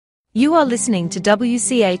You are listening to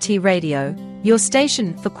WCAT Radio, your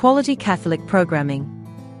station for quality Catholic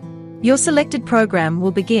programming. Your selected program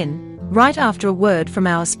will begin right after a word from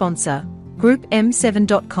our sponsor,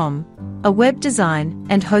 GroupM7.com, a web design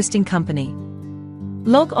and hosting company.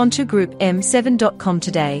 Log on to GroupM7.com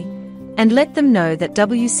today and let them know that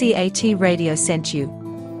WCAT Radio sent you.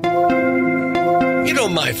 You know,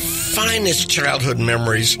 my finest childhood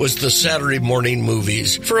memories was the Saturday morning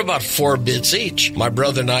movies for about 4 bits each. My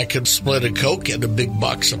brother and I could split a Coke and a big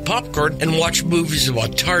box of popcorn and watch movies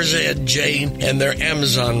about Tarzan, Jane, and their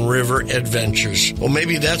Amazon River adventures. Well,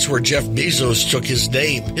 maybe that's where Jeff Bezos took his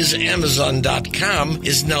name. His Amazon.com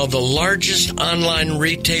is now the largest online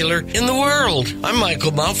retailer in the world. I'm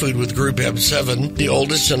Michael Malfood with Group M7, the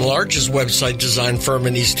oldest and largest website design firm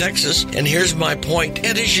in East Texas. And here's my point,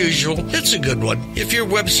 and as usual, it's a good one. If your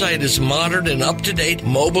website is modern and up-to-date,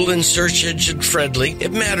 mobile and search engine friendly,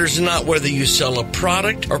 it matters not whether you sell a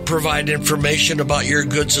product or provide information about your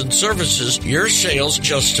goods and services, your sales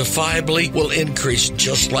justifiably will increase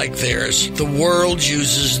just like theirs. The world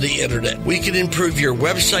uses the internet. We can improve your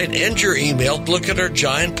website and your email. Look at our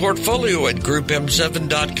giant portfolio at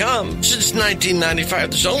GroupM7.com. Since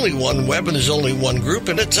 1995, there's only one web and there's only one group,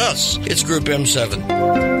 and it's us. It's Group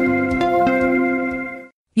M7.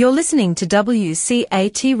 You're listening to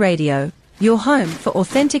WCAT Radio, your home for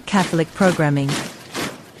authentic Catholic programming.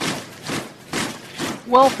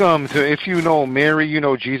 Welcome to If You Know Mary, You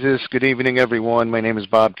Know Jesus. Good evening, everyone. My name is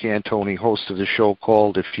Bob Cantoni, host of the show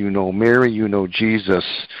called If You Know Mary, You Know Jesus.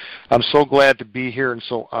 I'm so glad to be here and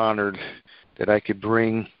so honored that I could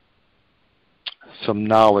bring some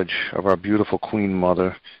knowledge of our beautiful Queen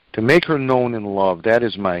Mother, to make her known and loved. That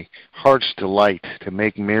is my heart's delight, to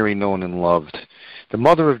make Mary known and loved. The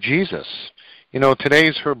mother of Jesus. You know, today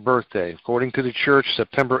is her birthday. According to the church,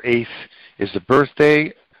 September 8th is the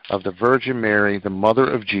birthday of the Virgin Mary, the mother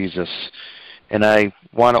of Jesus. And I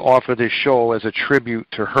want to offer this show as a tribute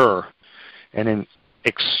to her and in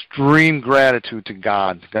extreme gratitude to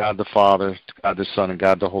God, God the Father, God the Son, and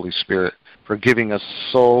God the Holy Spirit for giving us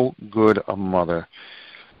so good a mother,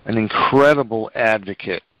 an incredible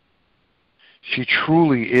advocate. She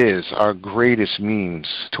truly is our greatest means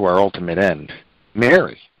to our ultimate end.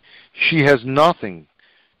 Mary, she has nothing.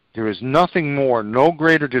 There is nothing more, no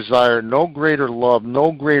greater desire, no greater love,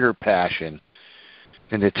 no greater passion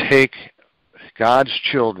than to take God's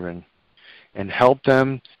children and help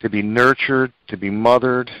them to be nurtured, to be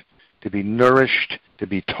mothered, to be nourished, to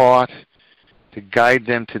be taught, to guide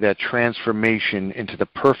them to that transformation into the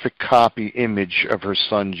perfect copy image of her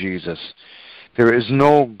Son, Jesus. There is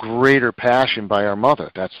no greater passion by our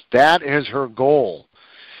mother. That is her goal.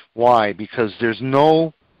 Why? Because there's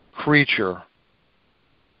no creature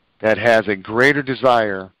that has a greater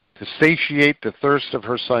desire to satiate the thirst of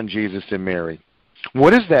her Son Jesus than Mary.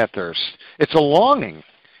 What is that thirst? It's a longing.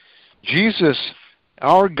 Jesus,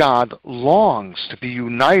 our God, longs to be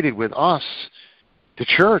united with us, the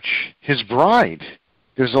church, his bride.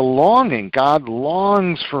 There's a longing. God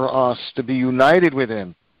longs for us to be united with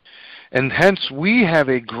him. And hence we have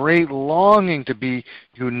a great longing to be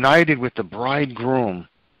united with the bridegroom.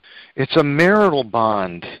 It's a marital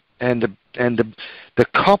bond, and the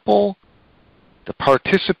couple, the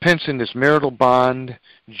participants in this marital bond,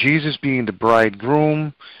 Jesus being the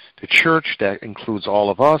bridegroom, the church, that includes all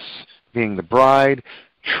of us, being the bride,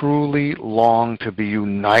 truly long to be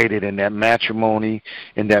united in that matrimony,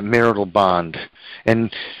 in that marital bond. And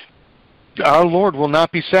our Lord will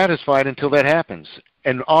not be satisfied until that happens.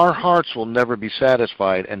 And our hearts will never be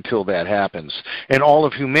satisfied until that happens. And all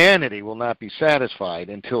of humanity will not be satisfied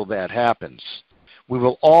until that happens. We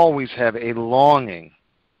will always have a longing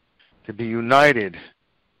to be united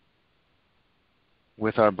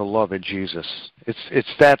with our beloved Jesus.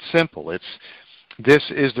 It's that simple. This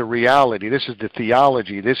is the reality. This is the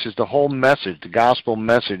theology. This is the whole message, the gospel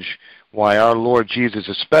message, why our Lord Jesus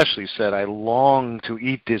especially said, I long to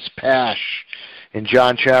eat this pasch. In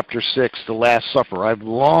John chapter 6, the Last Supper, I've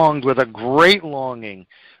longed with a great longing,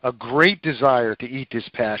 a great desire to eat this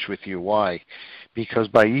pasch with you. Why? Because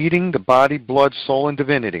by eating the body, blood, soul, and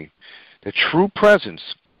divinity, the true presence,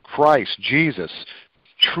 Christ, Jesus,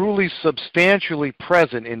 truly substantially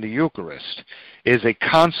present in the Eucharist, is a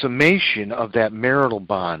consummation of that marital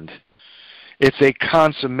bond. It's a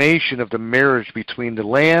consummation of the marriage between the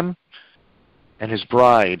Lamb and his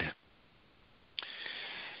bride.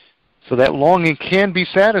 So that longing can be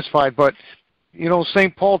satisfied, but, you know,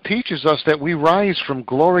 St. Paul teaches us that we rise from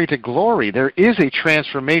glory to glory. There is a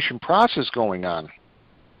transformation process going on.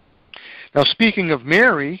 Now, speaking of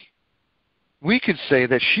Mary, we could say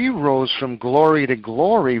that she rose from glory to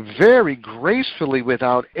glory very gracefully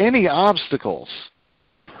without any obstacles.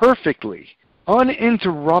 perfectly,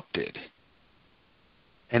 uninterrupted,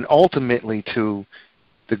 and ultimately to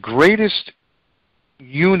the greatest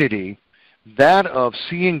unity, that of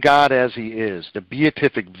seeing God as He is, the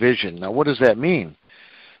beatific vision. Now, what does that mean?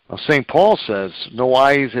 Well, St. Paul says, no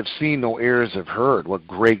eyes have seen, no ears have heard what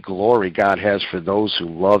great glory God has for those who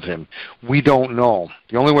love Him. We don't know.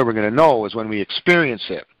 The only way we're going to know is when we experience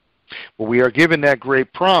it. But we are given that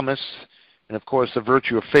great promise, and of course the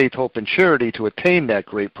virtue of faith, hope, and charity to attain that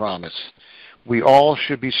great promise. We all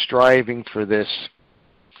should be striving for this.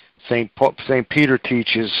 St. Peter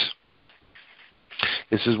teaches,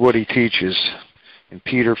 this is what he teaches in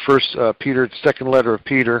second letter of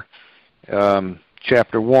Peter,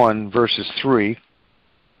 chapter 1, verses 3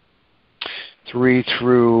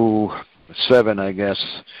 through 7, I guess.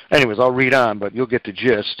 Anyways, I'll read on, but you'll get the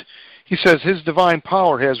gist. He says, His divine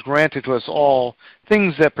power has granted to us all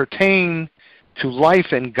things that pertain to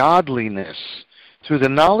life and godliness, through the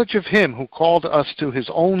knowledge of Him who called us to His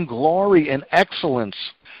own glory and excellence.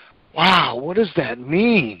 Wow, what does that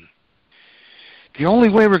mean? The only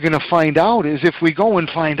way we're going to find out is if we go and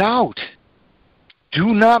find out.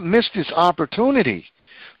 Do not miss this opportunity.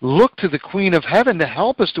 Look to the Queen of Heaven to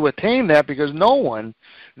help us to attain that, because no one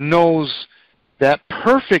knows that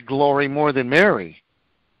perfect glory more than Mary.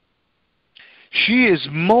 She is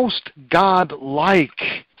most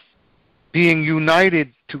God-like, being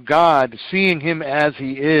united to God, seeing Him as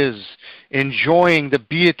He is, enjoying the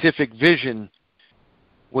beatific vision,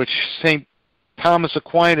 which St. Thomas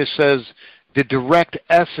Aquinas says, the direct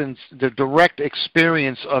essence, the direct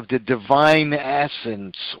experience of the divine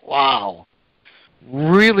essence. Wow.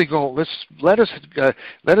 Really go, let us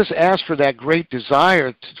ask for that great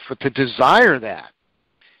desire, to desire that.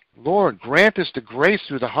 Lord, grant us the grace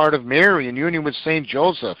through the heart of Mary in union with St.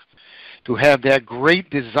 Joseph to have that great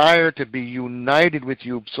desire to be united with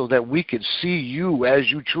You, so that we could see You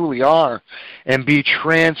as You truly are and be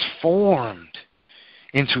transformed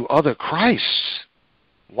into other Christs.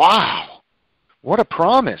 Wow. What a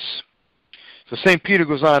promise. So St. Peter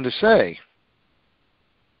goes on to say,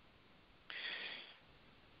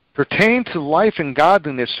 pertain to life and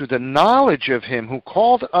godliness through the knowledge of Him who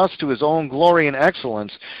called us to His own glory and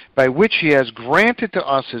excellence, by which He has granted to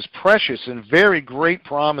us His precious and very great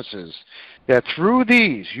promises, that through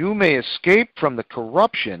these you may escape from the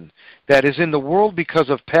corruption that is in the world because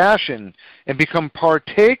of passion, and become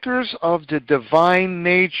partakers of the divine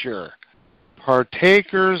nature.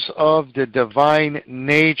 Partakers of the divine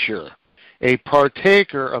nature. A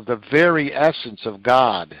partaker of the very essence of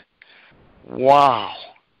God. Wow.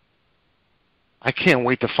 I can't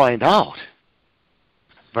wait to find out.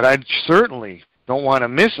 But I certainly don't want to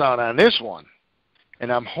miss out on this one.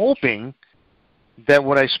 And I'm hoping that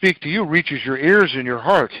when I speak to you reaches your ears and your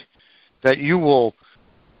heart, that you will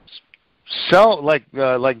sell, like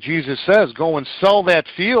Jesus says, go and sell that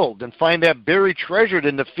field and find that buried treasure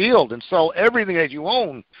in the field and sell everything that you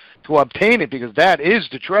own to obtain it, because that is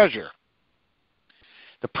the treasure.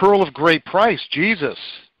 The pearl of great price, Jesus,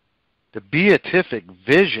 the beatific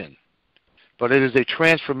vision. But it is a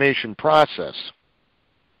transformation process.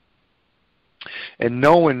 And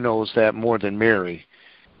no one knows that more than Mary.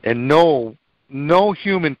 And no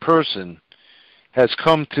human person has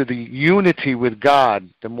come to the unity with God,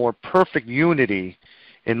 the more perfect unity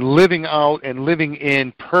in living out and living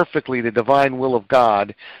in perfectly the divine will of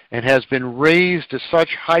God, and has been raised to such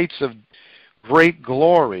heights of great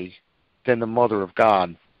glory than the Mother of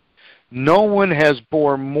God. No one has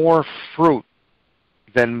bore more fruit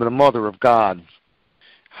than the Mother of God.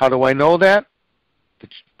 How do I know that?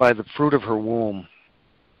 By the fruit of her womb.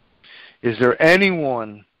 Is there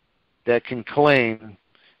anyone that can claim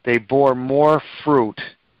they bore more fruit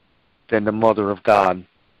than the Mother of God?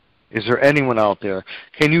 Is there anyone out there?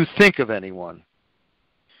 Can you think of anyone?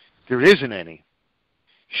 There isn't any.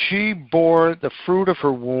 She bore the fruit of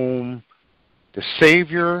her womb, the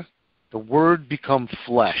Savior, the Word become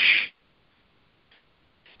flesh.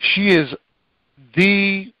 She is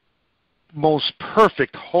the most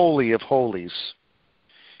perfect holy of holies.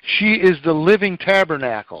 She is the living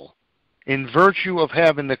tabernacle in virtue of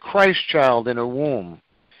having the Christ child in her womb.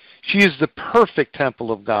 She is the perfect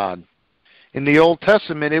temple of God. In the Old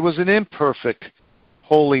Testament, it was an imperfect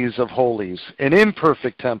holies of holies, an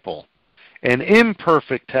imperfect temple, an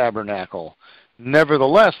imperfect tabernacle.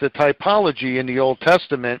 Nevertheless, the typology in the Old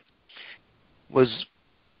Testament was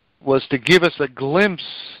to give us a glimpse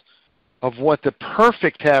of what the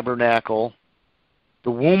perfect tabernacle,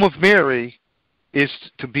 the womb of Mary, is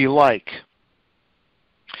to be like.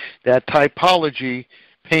 That typology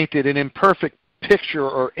painted an imperfect picture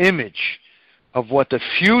or image of what the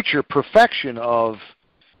future perfection of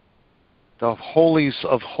the holies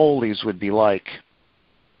of holies would be like.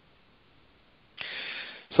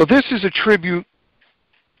 So this is a tribute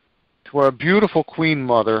to our beautiful Queen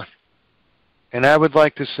Mother, and I would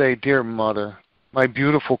like to say, dear Mother, my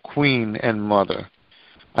beautiful Queen and Mother,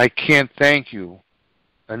 I can't thank you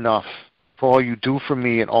enough for all you do for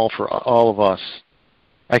me and all for all of us.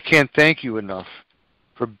 I can't thank you enough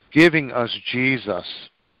for giving us Jesus.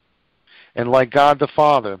 And like God the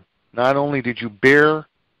Father, not only did you bear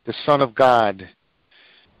the Son of God,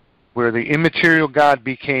 where the immaterial God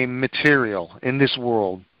became material in this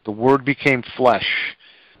world, the Word became flesh,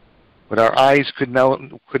 but our eyes could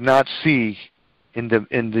not see in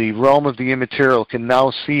the realm of the immaterial, can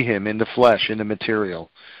now see him in the flesh, in the material.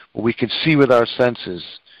 What we could see with our senses.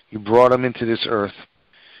 You brought him into this earth,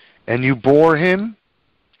 and you bore him,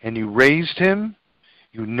 and you raised him,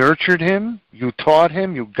 you nurtured him, you taught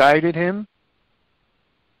him, you guided him,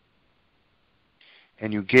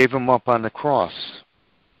 and you gave him up on the cross,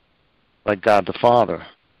 like God the Father,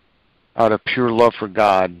 out of pure love for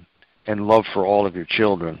God and love for all of your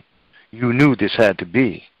children. You knew this had to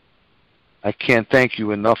be. I can't thank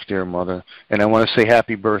you enough, dear Mother, and I want to say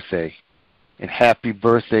happy birthday. And happy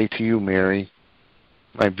birthday to you, Mary,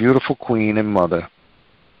 my beautiful Queen and Mother.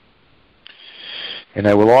 And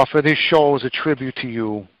I will offer this show as a tribute to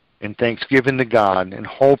you in thanksgiving to God, and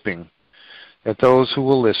hoping that those who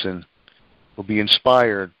will listen will be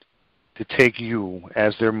inspired to take you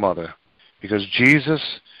as their mother. Because Jesus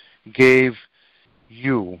gave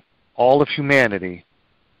you, all of humanity,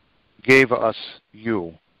 gave us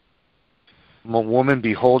you. Woman,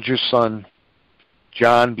 behold your son.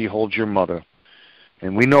 John, behold your mother.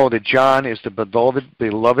 And we know that John is the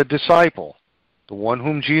beloved disciple, the one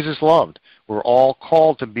whom Jesus loved. We're all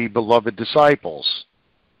called to be beloved disciples.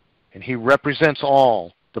 And he represents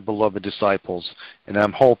all the beloved disciples. And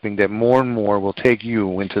I'm hoping that more and more will take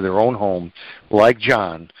you into their own home, like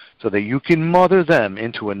John, so that you can mother them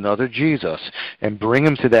into another Jesus and bring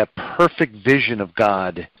them to that perfect vision of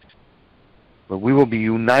God, where we will be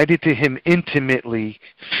united to him intimately,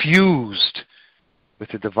 fused with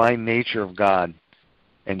the divine nature of God,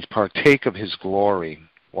 and partake of his glory.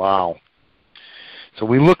 Wow. So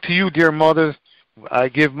we look to you, dear Mother. I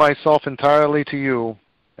give myself entirely to you,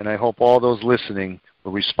 and I hope all those listening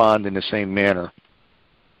will respond in the same manner.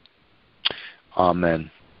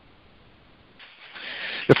 Amen.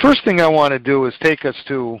 The first thing I want to do is take us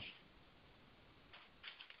to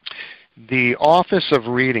the office of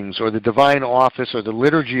readings, or the divine office, or the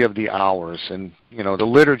liturgy of the hours. And, you know, the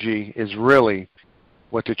liturgy is really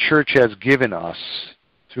what the church has given us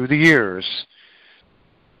through the years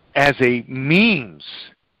as a means,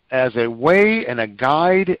 as a way and a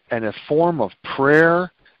guide and a form of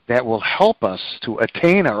prayer that will help us to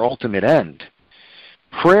attain our ultimate end.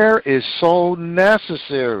 Prayer is so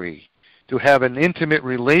necessary to have an intimate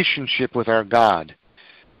relationship with our God.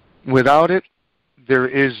 Without it, there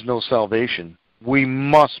is no salvation. We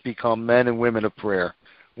must become men and women of prayer.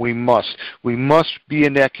 We must. We must be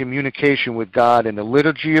in that communication with God, and the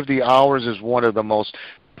liturgy of the hours is one of the most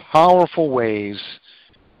powerful ways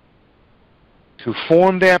to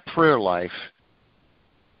form that prayer life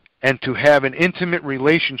and to have an intimate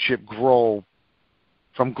relationship grow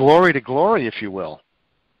from glory to glory, if you will,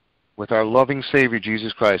 with our loving Savior,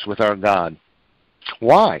 Jesus Christ, with our God.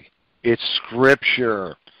 Why? It's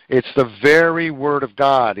Scripture. It's the very Word of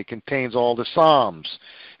God. It contains all the Psalms.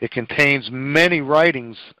 It contains many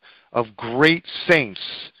writings of great saints,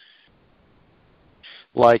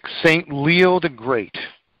 like Saint Leo the Great.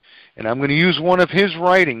 And I'm going to use one of his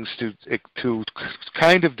writings to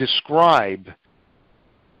kind of describe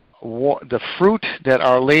the fruit that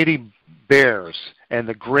Our Lady bears and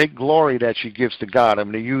the great glory that she gives to God.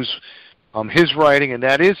 I'm going to use his writing, and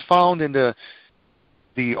that is found in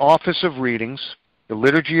the Office of Readings, the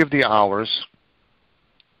Liturgy of the Hours.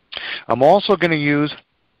 I'm also going to use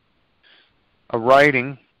a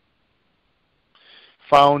writing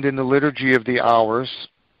found in the Liturgy of the Hours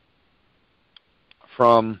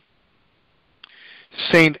from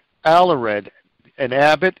Saint Alared, an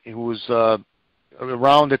abbot who was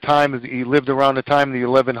around the time he lived around the time of the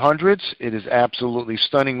 1100s. It is absolutely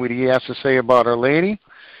stunning what he has to say about Our Lady.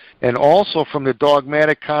 And also from the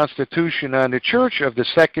Dogmatic Constitution on the Church of the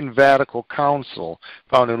Second Vatican Council,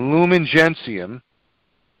 found in Lumen Gentium,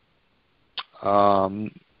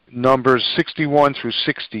 numbers 61 through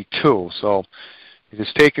 62. So it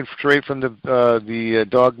is taken straight from the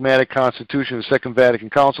Dogmatic Constitution of the Second Vatican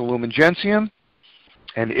Council, Lumen Gentium,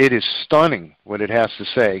 and it is stunning what it has to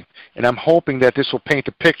say. And I'm hoping that this will paint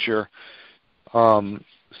a picture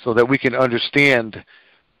so that we can understand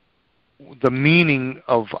the meaning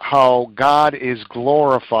of how God is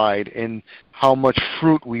glorified in how much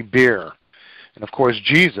fruit we bear. And of course,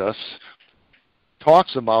 Jesus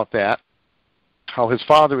talks about that, how his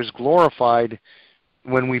Father is glorified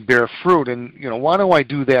when we bear fruit. And, why don't I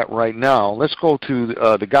do that right now? Let's go to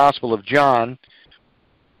the Gospel of John,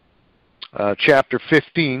 chapter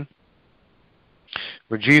 15,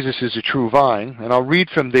 where Jesus is the true vine. And I'll read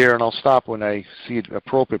from there, and I'll stop when I see it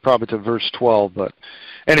appropriate, probably to verse 12. But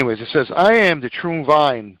anyways, it says, I am the true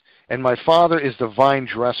vine, and my Father is the vine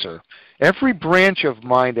dresser. Every branch of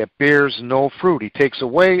mine that bears no fruit he takes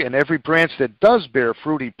away, and every branch that does bear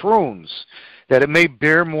fruit he prunes, that it may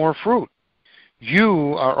bear more fruit.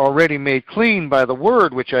 You are already made clean by the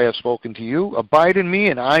word which I have spoken to you. Abide in me,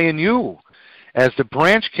 and I in you. As the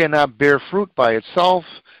branch cannot bear fruit by itself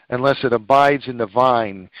unless it abides in the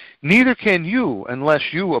vine, neither can you unless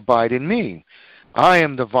you abide in me. I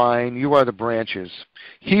am the vine, you are the branches.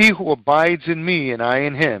 He who abides in me, and I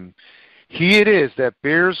in him, he it is that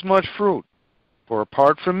bears much fruit, for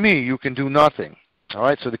apart from me you can do nothing. All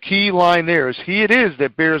right, so the key line there is, he it is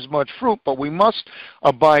that bears much fruit, but we must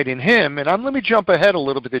abide in him. And let me jump ahead a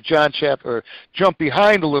little bit to jump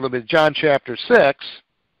behind a little bit, John chapter 6,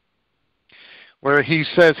 where he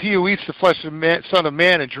says, he who eats the flesh of the Son of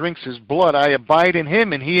Man and drinks his blood, I abide in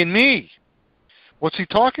him and he in me. What's he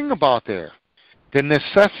talking about there? The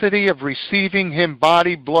necessity of receiving him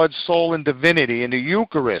body, blood, soul, and divinity in the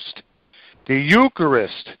Eucharist. The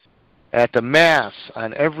Eucharist at the Mass,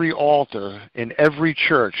 on every altar, in every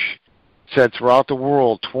church, said throughout the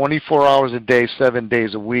world, 24 hours a day, 7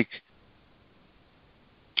 days a week,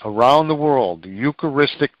 around the world, the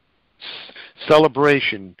Eucharistic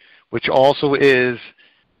celebration, which also is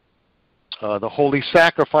the holy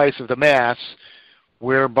sacrifice of the Mass,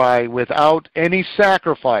 whereby without any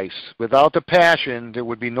sacrifice, without the Passion, there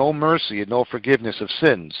would be no mercy and no forgiveness of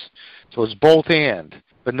sins. So it's both and.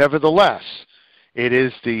 But nevertheless, it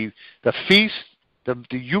is the feast, the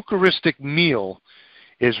Eucharistic meal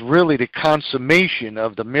is really the consummation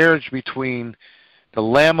of the marriage between the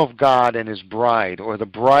Lamb of God and his bride, or the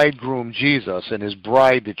bridegroom Jesus and his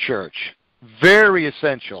bride, the church. Very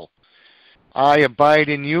essential. I abide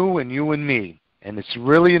in you and you in me. And it's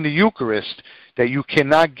really in the Eucharist that you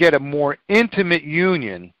cannot get a more intimate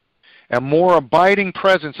union, a more abiding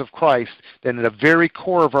presence of Christ than in the very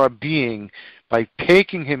core of our being, by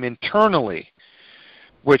taking him internally,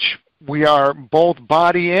 which we are both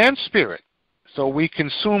body and spirit. So we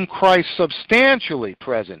consume Christ substantially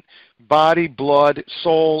present, body, blood,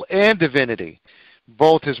 soul, and divinity,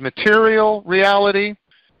 both his material reality,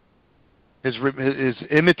 his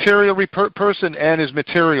immaterial person, and his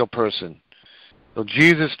material person. So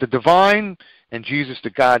Jesus the divine and Jesus the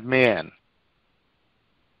God-man.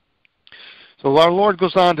 So our Lord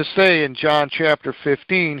goes on to say in John chapter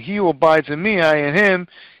 15, he who abides in me, I in him,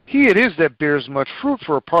 he it is that bears much fruit,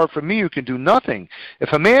 for apart from me you can do nothing.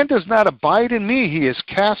 If a man does not abide in me, he is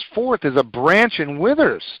cast forth as a branch and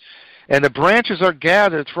withers, and the branches are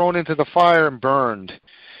gathered, thrown into the fire, and burned.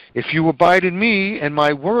 If you abide in me, and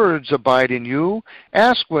my words abide in you,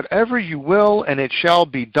 ask whatever you will, and it shall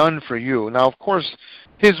be done for you. Now, of course,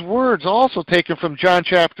 his words, also taken from John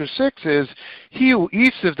chapter 6, is, he who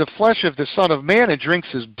eats of the flesh of the Son of Man and drinks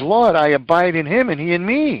his blood, I abide in him and he in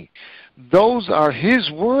me. Those are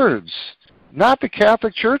his words, not the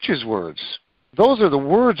Catholic Church's words. Those are the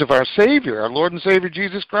words of our Savior, our Lord and Savior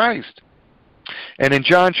Jesus Christ. And in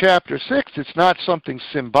John chapter 6, it's not something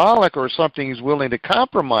symbolic or something he's willing to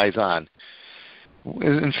compromise on.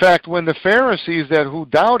 In fact, when the Pharisees who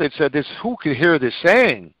doubted said this, who could hear this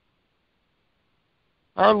saying?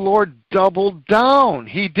 Our Lord doubled down.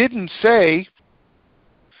 He didn't say,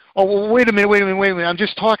 oh, well, wait a minute, I'm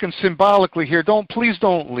just talking symbolically here. Please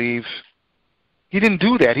don't leave. He didn't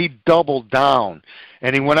do that. He doubled down.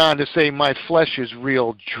 And he went on to say, my flesh is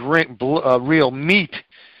real meat,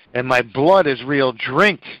 and my blood is real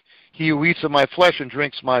drink. He who eats of my flesh and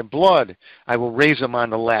drinks my blood, I will raise him on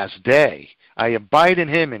the last day. I abide in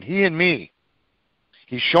him and he in me.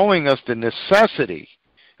 He's showing us the necessity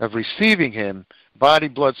of receiving him, body,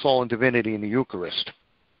 blood, soul, and divinity in the Eucharist.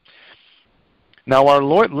 Now our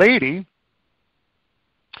Lord Lady,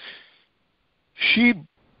 she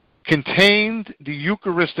contained the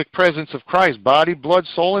Eucharistic presence of Christ, body, blood,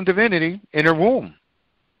 soul, and divinity, in her womb.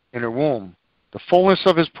 In her womb. The fullness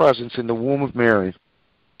of his presence in the womb of Mary.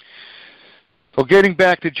 So getting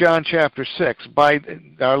back to John chapter 6,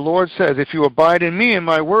 our Lord says, if you abide in me and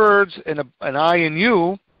my words, and I in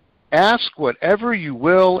you, ask whatever you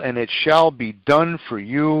will, and it shall be done for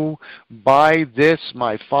you. By this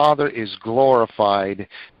my Father is glorified,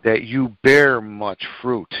 that you bear much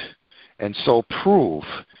fruit, and so prove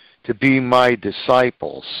to be my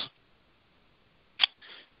disciples.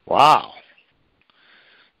 Wow.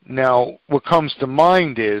 Now, what comes to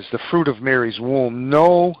mind is the fruit of Mary's womb.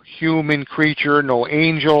 No human creature, no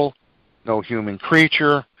angel, no human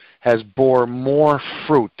creature has bore more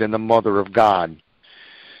fruit than the Mother of God.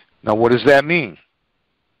 Now, what does that mean?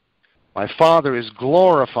 My Father is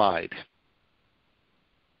glorified.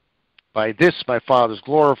 By this my Father is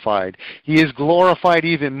glorified. He is glorified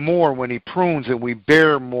even more when He prunes and we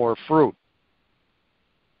bear more fruit.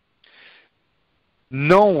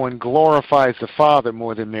 No one glorifies the Father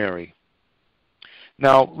more than Mary.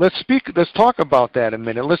 Now, let's talk about that a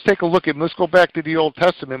minute. Let's go back to the Old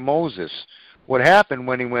Testament, Moses. What happened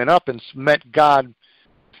when he went up and met God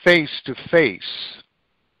face to face?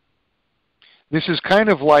 This is kind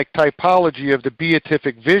of like typology of the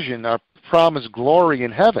beatific vision, our promised glory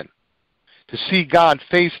in heaven. To see God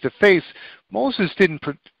face to face. Moses didn't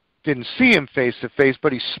see Him face to face,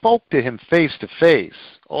 but he spoke to Him face to face.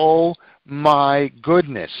 Oh my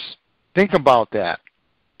goodness. Think about that.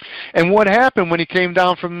 And what happened when he came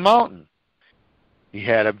down from the mountain? He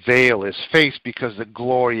had to veil his face because the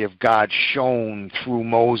glory of God shone through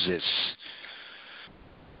Moses.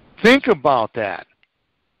 Think about that.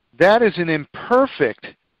 That is an imperfect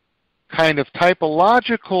kind of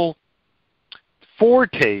typological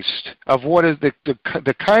foretaste of what is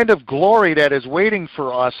the kind of glory that is waiting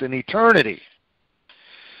for us in eternity.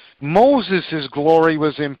 Moses' glory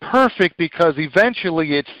was imperfect because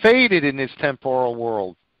eventually it faded in this temporal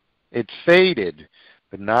world. It faded,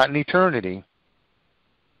 but not in eternity.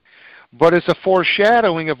 But it's a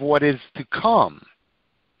foreshadowing of what is to come.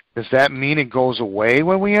 Does that mean it goes away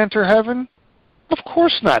when we enter heaven? Of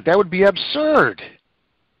course not. That would be absurd.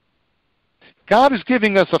 God is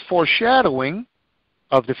giving us a foreshadowing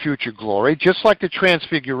of the future glory, just like the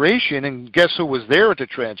Transfiguration. And guess who was there at the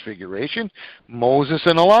Transfiguration? Moses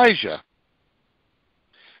and Elijah.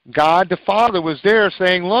 God the Father was there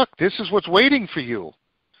saying, look, this is what's waiting for you.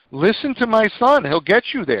 Listen to my Son. He'll get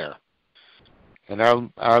you there. And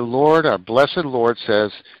our Lord, our blessed Lord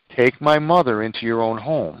says, take my mother into your own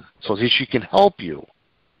home so that she can help you.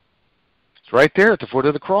 It's right there at the foot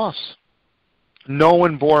of the cross. No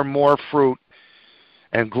one bore more fruit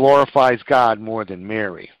and glorifies God more than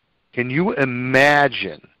Mary. Can you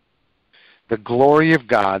imagine the glory of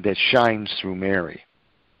God that shines through Mary?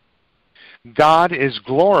 God is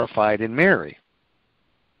glorified in Mary.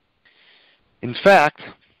 In fact,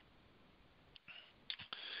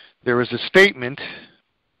 there is a statement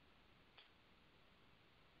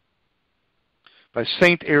by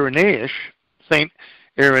Saint Irenaeus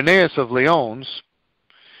of Lyons,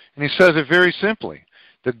 and he says it very simply.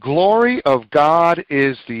 The glory of God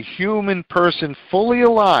is the human person fully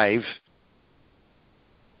alive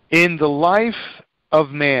in the life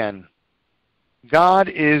of man.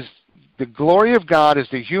 The glory of God is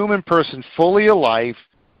the human person fully alive,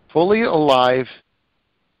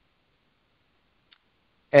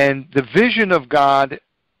 and the vision of God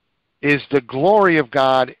is the glory of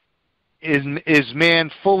God is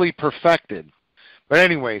man fully perfected. But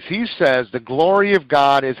anyways, he says the glory of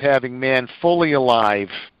God is having man fully alive.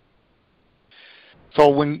 So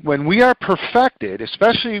when we are perfected,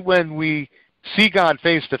 especially when we see God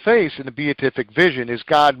face to face in the beatific vision, is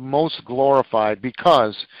God most glorified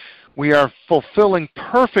because we are fulfilling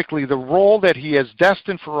perfectly the role that He has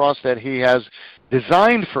destined for us, that He has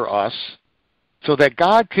designed for us, so that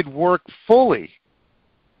God could work fully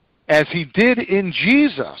as He did in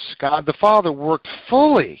Jesus. God the Father worked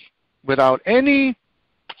fully without any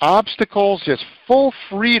obstacles, just full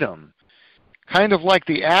freedom. Kind of like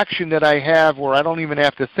the action that I have where I don't even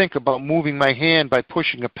have to think about moving my hand by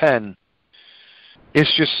pushing a pen.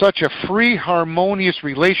 It's just such a free, harmonious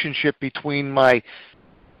relationship between my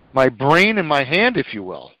brain and my hand, if you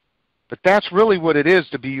will. But that's really what it is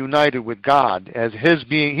to be united with God, as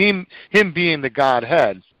Him being the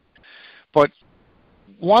Godhead. But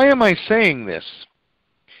why am I saying this?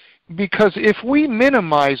 Because if we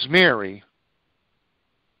minimize Mary,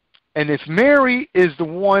 and if Mary is the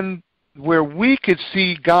one where we could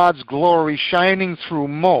see God's glory shining through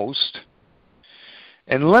most,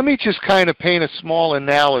 and let me just kind of paint a small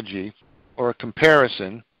analogy or a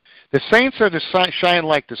comparison. The saints are to shine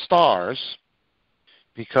like the stars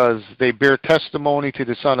because they bear testimony to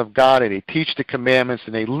the Son of God, and they teach the commandments,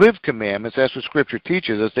 and they live commandments. That's what Scripture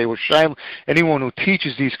teaches us. They will shine. Anyone who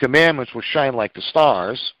teaches these commandments will shine like the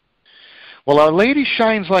stars. Well, Our Lady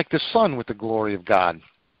shines like the sun with the glory of God.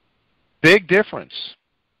 Big difference.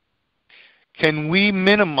 Can we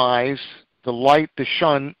minimize the light the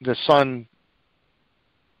sun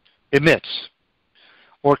emits?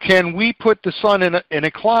 Or can we put the sun in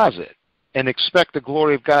a closet and expect the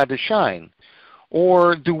glory of God to shine?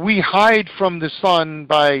 Or do we hide from the sun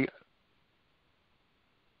by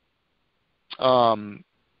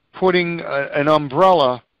putting an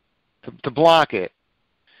umbrella to block it?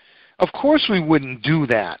 Of course we wouldn't do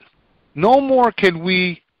that. No more can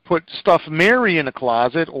we put stuff Mary in a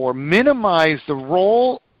closet or minimize the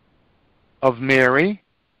role of Mary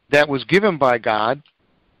that was given by God,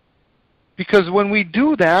 because when we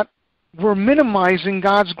do that, we're minimizing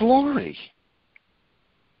God's glory.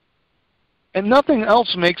 And nothing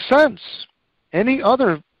else makes sense. Any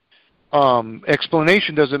other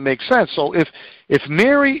explanation doesn't make sense. So if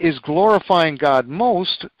Mary is glorifying God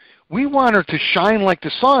most, we want her to shine like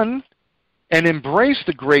the sun and embrace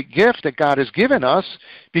the great gift that God has given us,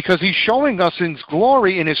 because he's showing us his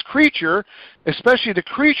glory in his creature, especially the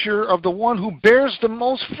creature of the one who bears the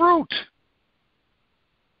most fruit.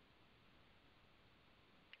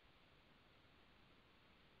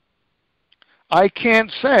 I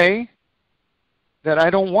can't say that I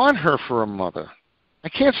don't want her for a mother. I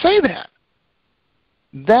can't say that.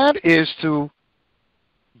 That is to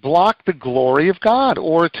block the glory of God,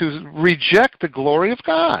 or to reject the glory of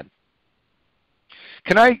God.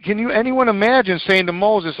 Can you anyone imagine saying to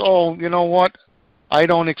Moses, "Oh, you know what? I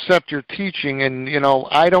don't accept your teaching, and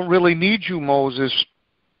I don't really need you, Moses.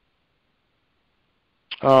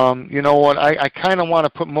 You know what? I kind of want to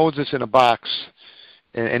put Moses in a box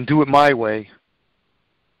and do it my way."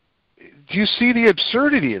 Do you see the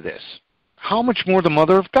absurdity of this? How much more the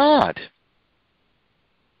Mother of God?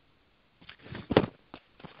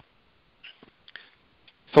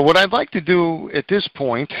 So what I'd like to do at this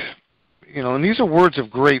point, and these are words of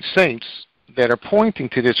great saints that are pointing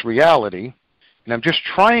to this reality, and I'm just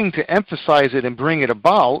trying to emphasize it and bring it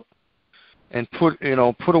about and put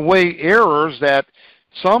away errors that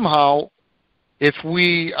somehow, if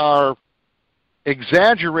we are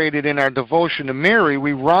exaggerated in our devotion to Mary,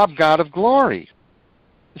 we rob God of glory.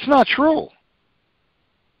 It's not true.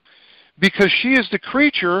 Because she is the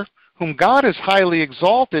creature whom God has highly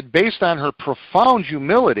exalted based on her profound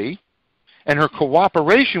humility and her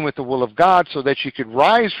cooperation with the will of God, so that she could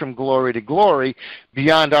rise from glory to glory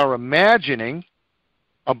beyond our imagining,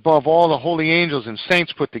 above all the holy angels and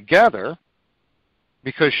saints put together,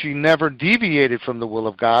 because she never deviated from the will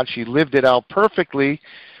of God. She lived it out perfectly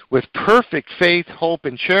with perfect faith, hope,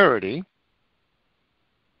 and charity.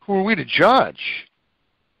 Who are we to judge?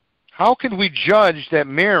 How can we judge that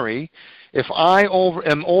Mary, if I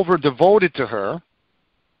am over-devoted to her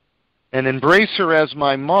and embrace her as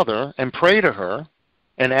my mother and pray to her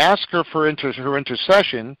and ask her for her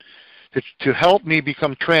intercession to help me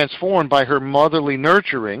become transformed by her motherly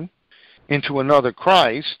nurturing into another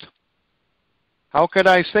Christ, how could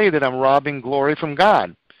I say that I'm robbing glory from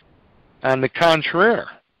God? On the contrary,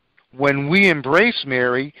 when we embrace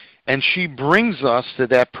Mary and she brings us to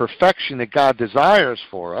that perfection that God desires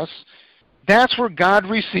for us, that's where God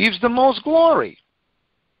receives the most glory.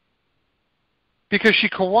 Because she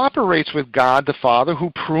cooperates with God the Father,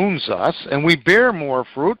 who prunes us, and we bear more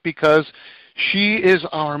fruit because she is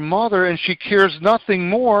our mother, and she cares nothing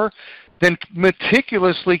more than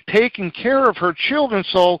meticulously taking care of her children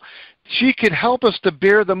so she could help us to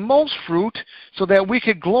bear the most fruit so that we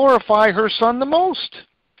could glorify her Son the most.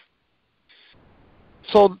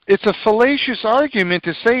 So it's a fallacious argument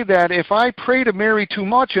to say that if I pray to Mary too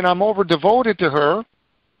much and I'm over-devoted to her,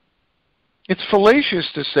 it's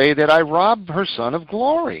fallacious to say that I rob her Son of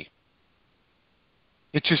glory.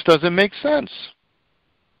 It just doesn't make sense.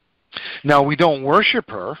 Now, we don't worship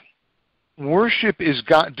her. Worship is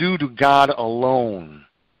due to God alone.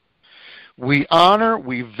 We honor,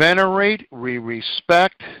 we venerate, we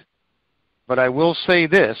respect, but I will say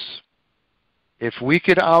this: if we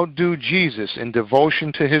could outdo Jesus in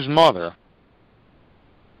devotion to his mother,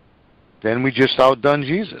 then we just outdone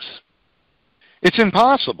Jesus. It's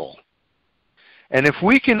impossible. And if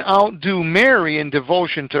we can outdo Mary in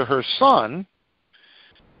devotion to her Son,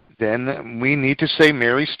 then we need to say,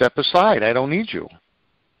 Mary, step aside. I don't need you.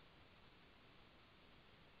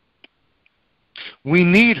 We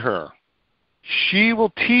need her. She will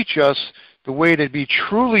teach us the way to be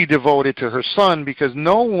truly devoted to her Son, because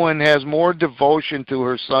no one has more devotion to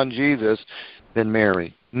her Son, Jesus, than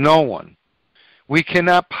Mary. No one. We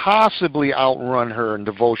cannot possibly outrun her in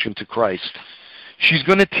devotion to Christ. She's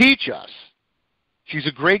going to teach us. She's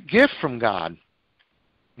a great gift from God,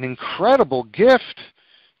 an incredible gift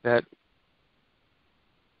that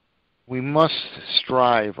we must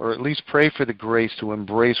strive, or at least pray for the grace to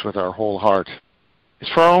embrace with our whole heart. It's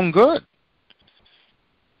for our own good.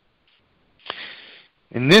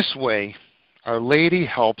 In this way, Our Lady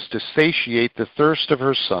helps to satiate the thirst of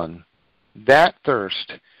her Son. That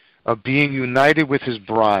thirst of being united with his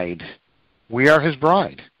bride. We are his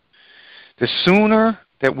bride. The sooner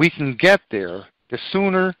that we can get there, the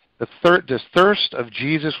sooner the thirst of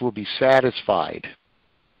Jesus will be satisfied.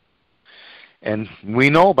 And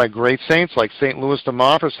we know by great saints like St. Louis de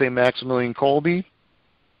Montfort, St. Maximilian Kolbe,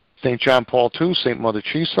 St. John Paul II, St. Mother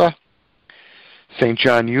Teresa, St.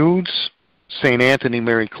 John Eudes, St. Anthony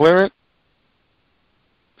Mary Claret,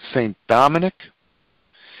 St. Dominic.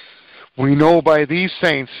 We know by these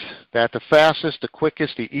saints that the fastest, the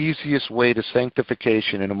quickest, the easiest way to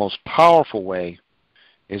sanctification and the most powerful way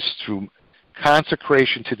is through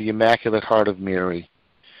consecration to the Immaculate Heart of Mary,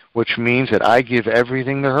 which means that I give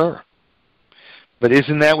everything to her. But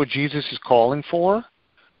isn't that what Jesus is calling for?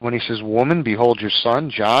 When he says, woman, behold your son,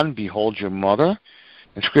 John, behold your mother.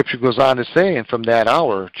 And Scripture goes on to say, and from that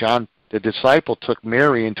hour, John, the disciple, took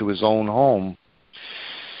Mary into his own home.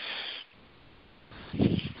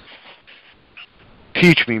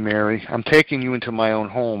 Teach me, Mary. I'm taking you into my own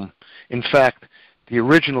home. In fact, the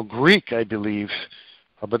original Greek, I believe,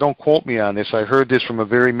 but don't quote me on this. I heard this from a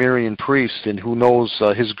very Marian priest, and who knows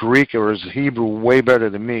his Greek or his Hebrew way better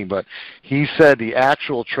than me, but he said the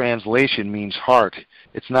actual translation means heart.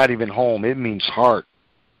 It's not even home. It means heart.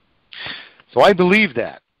 So I believe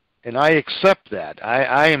that, and I accept that.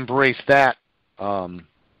 I embrace that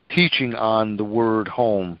teaching on the word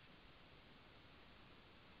home.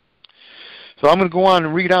 So I'm going to go on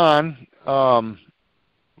and read on.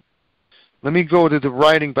 Let me go to the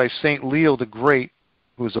writing by St. Leo the Great,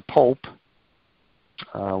 who was a pope,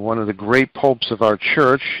 one of the great popes of our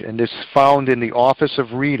church, and this is found in the Office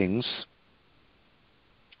of Readings.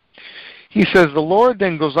 He says, the Lord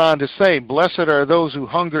then goes on to say, blessed are those who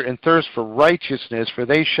hunger and thirst for righteousness, for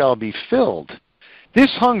they shall be filled.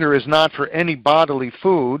 This hunger is not for any bodily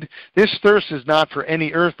food. This thirst is not for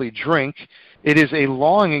any earthly drink. It is a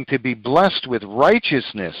longing to be blessed with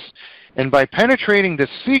righteousness, and by penetrating the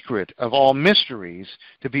secret of all mysteries,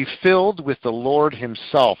 to be filled with the Lord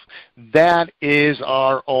himself. That is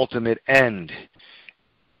our ultimate end.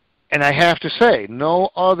 And I have to say,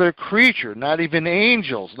 no other creature, not even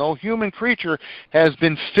angels, no human creature has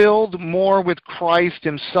been filled more with Christ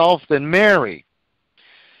himself than Mary.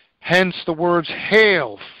 Hence the words,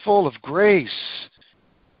 hail, full of grace.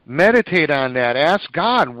 Meditate on that. Ask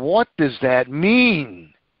God, what does that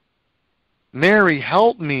mean? Mary,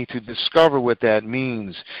 help me to discover what that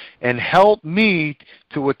means, and help me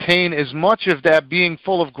to attain as much of that being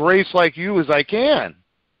full of grace like you as I can.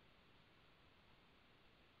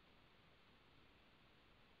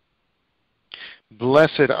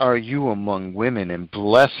 Blessed are you among women, and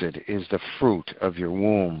blessed is the fruit of your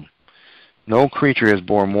womb. No creature has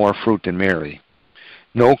borne more fruit than Mary.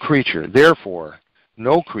 No creature. Therefore,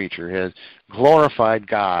 no creature has glorified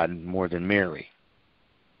God more than Mary.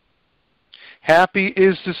 Happy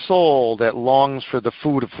is the soul that longs for the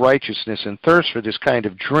food of righteousness and thirsts for this kind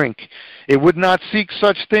of drink. It would not seek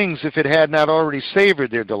such things if it had not already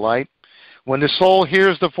savored their delight. When the soul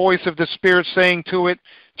hears the voice of the Spirit saying to it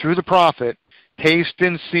through the prophet, taste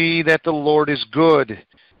and see that the Lord is good,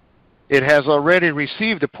 it has already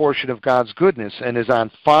received a portion of God's goodness and is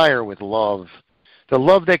on fire with love, the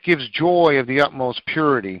love that gives joy of the utmost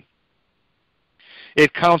purity.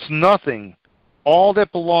 It counts nothing, all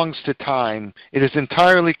that belongs to time. It is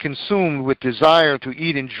entirely consumed with desire to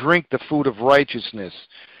eat and drink the food of righteousness.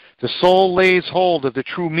 The soul lays hold of the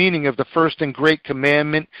true meaning of the first and great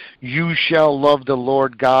commandment, you shall love the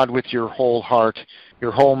Lord God with your whole heart,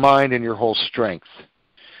 your whole mind, and your whole strength.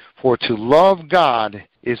 For to love God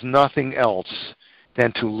is nothing else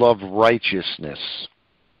than to love righteousness.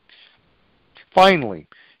 Finally,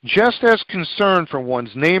 just as concern for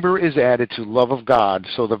one's neighbor is added to love of God,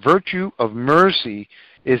 so the virtue of mercy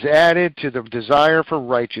is added to the desire for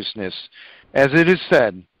righteousness. As it is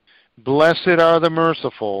said, blessed are the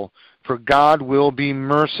merciful, for God will be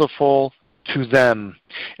merciful to them.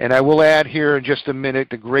 And I will add here in just a minute,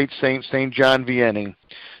 the great saint, St. John Vianney,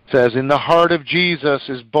 says, in the heart of Jesus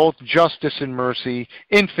is both justice and mercy,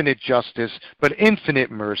 infinite justice, but infinite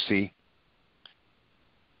mercy.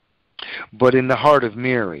 But in the heart of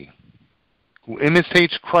Mary, who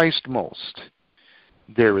imitates Christ most,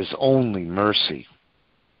 there is only mercy.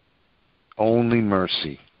 Only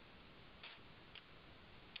mercy.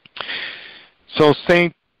 So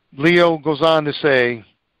St. Leo goes on to say,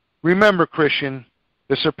 remember, Christian,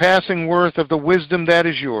 the surpassing worth of the wisdom that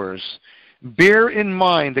is yours. Bear in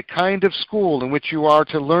mind the kind of school in which you are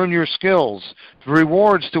to learn your skills, the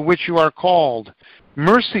rewards to which you are called.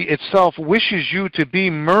 Mercy itself wishes you to be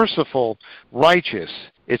merciful, righteous.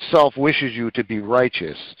 Itself wishes you to be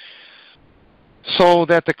righteous, so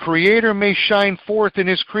that the Creator may shine forth in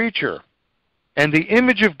His creature. and the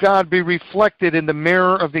image of God be reflected in the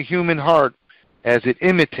mirror of the human heart as it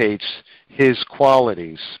imitates his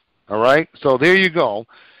qualities. All right? So there you go.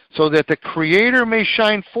 So that the Creator may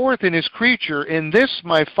shine forth in his creature, in this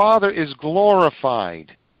my Father is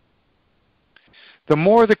glorified. The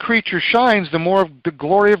more the creature shines, the more the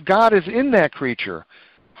glory of God is in that creature.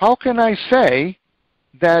 How can I say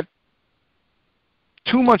that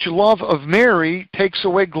too much love of Mary takes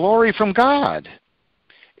away glory from God?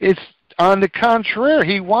 It's on the contrary.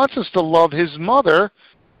 He wants us to love his mother.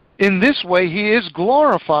 In this way, he is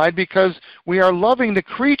glorified because we are loving the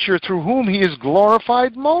creature through whom he is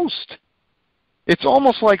glorified most. It's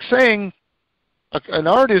almost like saying an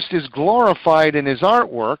artist is glorified in his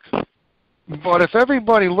artwork, but if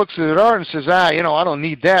everybody looks at art and says, I don't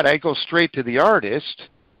need that, I go straight to the artist.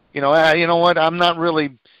 You know what? I'm not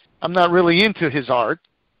really into his art.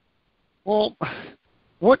 Well,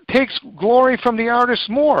 what takes glory from the artist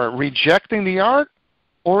more? Rejecting the art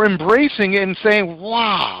or embracing it and saying,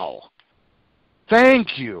 wow,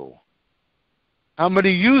 thank you. I'm going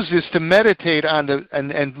to use this to meditate on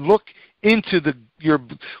and look into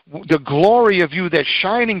the glory of you that's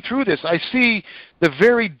shining through this. I see the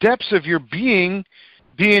very depths of your being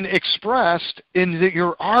expressed in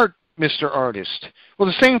your art, Mr. Artist. Well,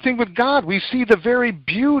 the same thing with God. We see the very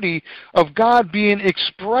beauty of God being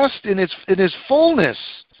expressed in his fullness,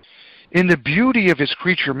 in the beauty of his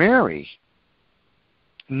creature Mary.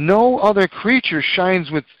 No other creature shines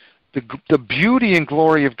with the beauty and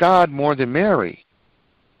glory of God more than Mary.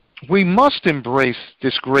 We must embrace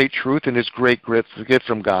this great truth and this great gift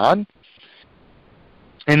from God.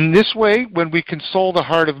 And this way, when we console the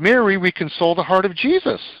heart of Mary, we console the heart of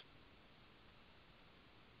Jesus.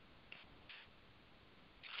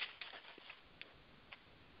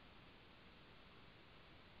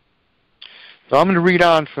 So I'm going to read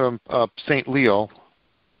on from St. Leo.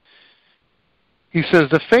 He says,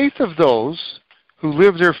 the faith of those who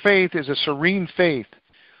live their faith is a serene faith.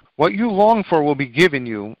 What you long for will be given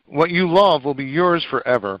you. What you love will be yours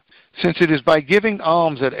forever. Since it is by giving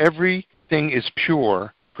alms that everything is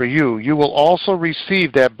pure for you, you will also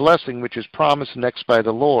receive that blessing which is promised next by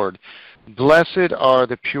the Lord. Blessed are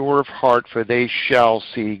the pure of heart, for they shall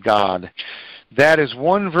see God. That is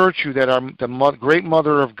one virtue that the great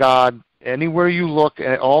Mother of God, anywhere you look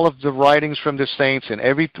at all of the writings from the saints and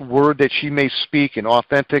every word that she may speak in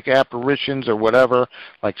authentic apparitions or whatever,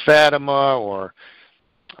 like Fatima or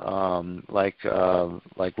like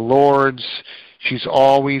Lourdes, she's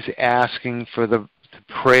always asking to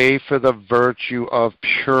pray for the virtue of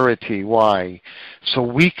purity. Why? So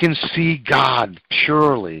we can see God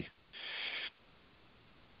purely.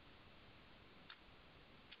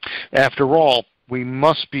 After all, we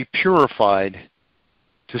must be purified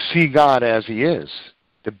to see God as he is,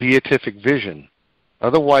 the beatific vision.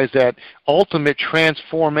 Otherwise, that ultimate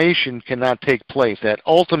transformation cannot take place. That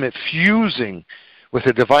ultimate fusing with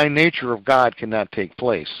the divine nature of God cannot take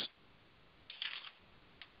place.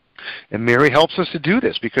 And Mary helps us to do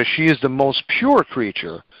this because she is the most pure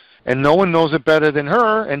creature, and no one knows it better than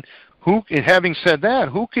her. And having said that,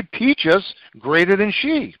 who could teach us greater than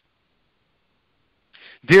she?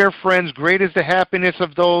 Dear friends, great is the happiness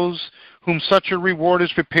of those whom such a reward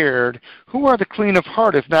is prepared. Who are the clean of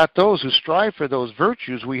heart, if not those who strive for those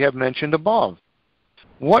virtues we have mentioned above?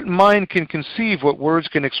 What mind can conceive, what words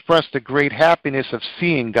can express the great happiness of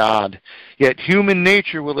seeing God? Yet human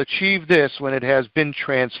nature will achieve this when it has been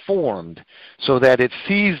transformed, so that it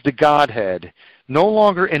sees the Godhead, no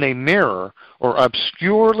longer in a mirror or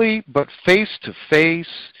obscurely, but face to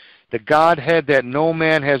face, the Godhead that no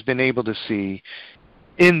man has been able to see.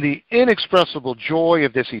 In the inexpressible joy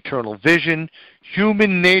of this eternal vision,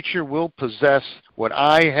 human nature will possess what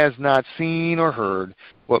eye has not seen or heard,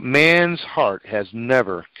 what man's heart has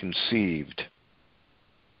never conceived.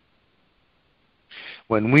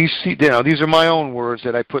 When we see, these are my own words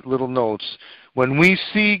that I put little notes. When we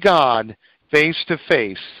see God face to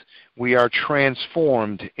face, we are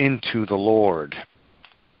transformed into the Lord.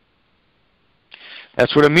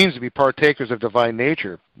 That's what it means to be partakers of divine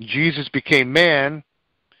nature. Jesus became man,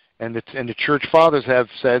 and the church fathers have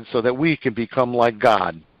said, so that we can become like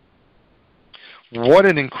God. What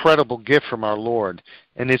an incredible gift from our Lord.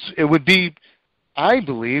 And it would be, I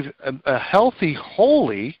believe, a healthy,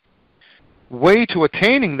 holy way to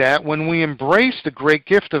attaining that when we embrace the great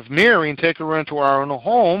gift of Mary and take her into our own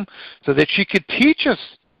home so that she could teach us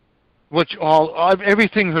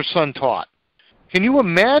everything her son taught. Can you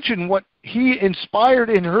imagine what he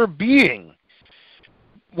inspired in her being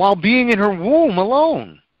while being in her womb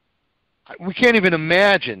alone? We can't even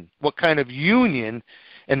imagine what kind of union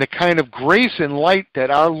and the kind of grace and light that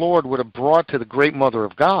our Lord would have brought to the great Mother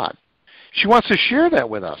of God. She wants to share that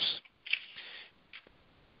with us.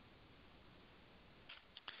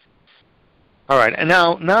 All right, and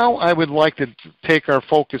now I would like to take our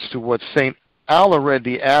focus to what St. Alared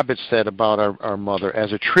the Abbot said about our mother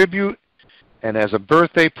as a tribute and as a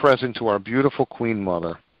birthday present to our beautiful Queen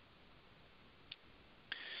Mother.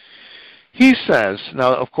 He says,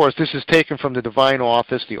 now of course this is taken from the Divine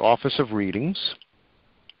Office, the Office of Readings,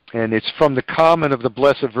 and it's from the Comment of the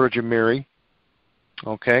Blessed Virgin Mary,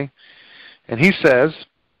 okay? And he says,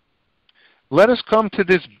 let us come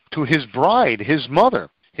to his bride, his mother,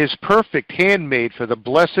 his perfect handmaid, for the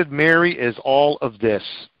Blessed Mary is all of this.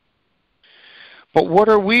 But what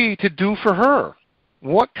are we to do for her?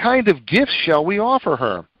 What kind of gifts shall we offer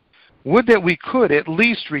her? Would that we could at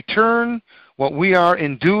least return what we are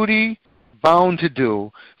in duty bound to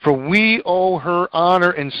do, for we owe her honor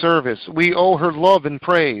and service. We owe her love and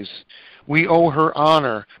praise. We owe her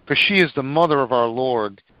honor, for she is the mother of our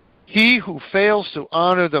Lord. He who fails to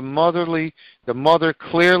honor the mother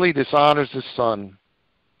clearly dishonors the son.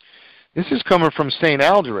 This is coming from St.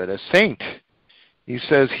 Alared, a saint. He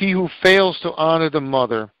says, he who fails to honor the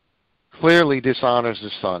mother clearly dishonors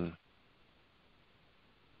the son.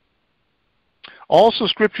 Also,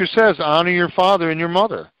 Scripture says, honor your father and your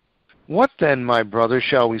mother. What then, my brother,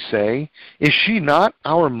 shall we say? Is she not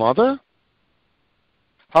our mother?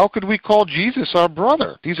 How could we call Jesus our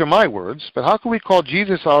brother? These are my words, but how could we call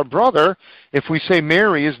Jesus our brother if we say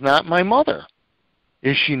Mary is not my mother?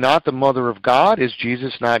 Is she not the mother of God? Is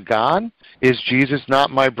Jesus not God? Is Jesus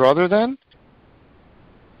not my brother then?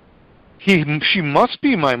 She must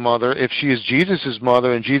be my mother if she is Jesus'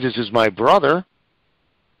 mother and Jesus is my brother.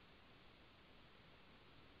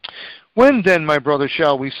 When then, my brother,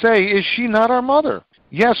 shall we say, is she not our mother?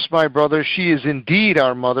 Yes, my brother, she is indeed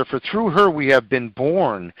our mother, for through her we have been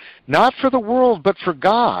born, not for the world, but for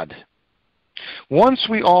God. Once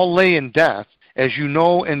we all lay in death, as you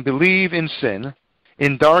know and believe, in sin,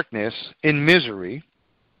 in darkness, in misery,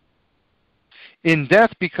 in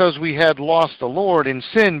death because we had lost the Lord, in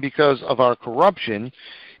sin because of our corruption,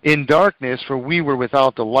 in darkness for we were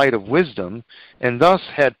without the light of wisdom, and thus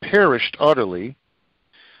had perished utterly.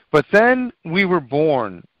 But then we were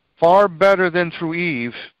born, far better than through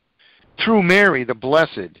Eve, through Mary the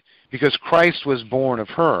Blessed, because Christ was born of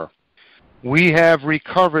her. We have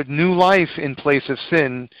recovered new life in place of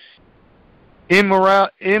sin,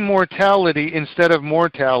 immortality instead of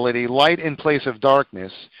mortality, light in place of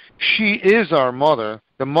darkness. She is our mother,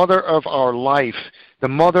 the mother of our life, the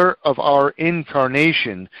mother of our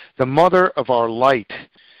incarnation, the mother of our light.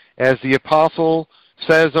 As the apostle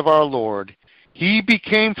says of our Lord, he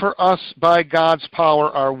became for us by God's power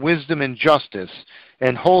our wisdom and justice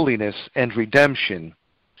and holiness and redemption.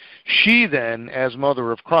 She then, as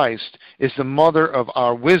mother of Christ, is the mother of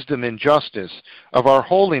our wisdom and justice, of our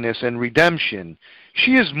holiness and redemption.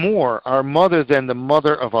 She is more our mother than the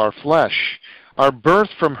mother of our flesh. Our birth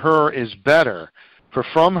from her is better, for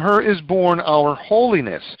from her is born our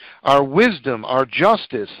holiness, our wisdom, our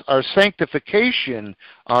justice, our sanctification,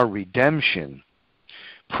 our redemption.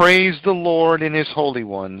 Praise the Lord in his holy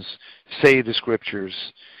ones, say the Scriptures.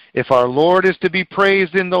 If our Lord is to be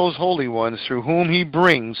praised in those holy ones through whom he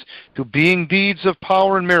brings to being deeds of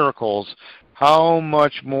power and miracles, how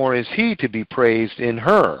much more is he to be praised in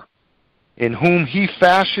her, in whom he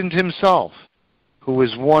fashioned himself, who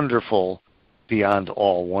is wonderful beyond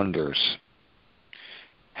all wonders.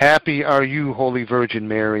 Happy are you, Holy Virgin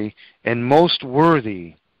Mary, and most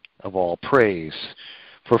worthy of all praise.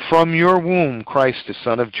 For from your womb Christ, the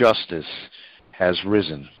Son of Justice, has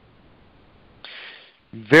risen.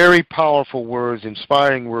 Very powerful words,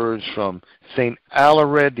 inspiring words from St.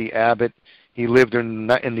 Alared the Abbot. He lived in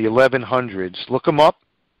the 1100s. Look him up.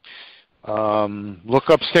 Look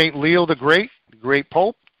up St. Leo the Great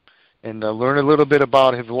Pope, and learn a little bit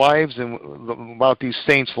about his lives and about these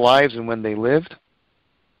saints' lives and when they lived.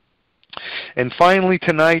 And finally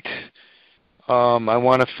tonight, I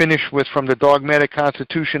want to finish with from the Dogmatic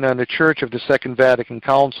Constitution on the Church of the Second Vatican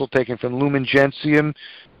Council, taken from Lumen Gentium,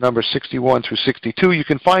 number 61 through 62. You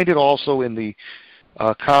can find it also in the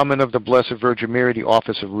Comment of the Blessed Virgin Mary, the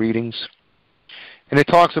Office of Readings. And it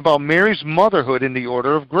talks about Mary's motherhood in the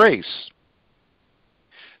order of grace.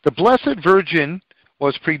 The Blessed Virgin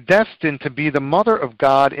was predestined to be the Mother of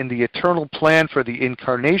God in the eternal plan for the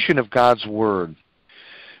incarnation of God's Word.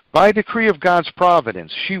 By decree of God's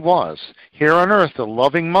providence, she was, here on earth, the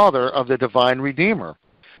loving mother of the divine Redeemer,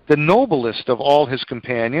 the noblest of all his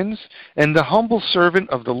companions, and the humble servant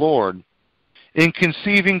of the Lord. In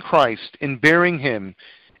conceiving Christ, in bearing him,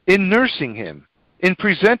 in nursing him, in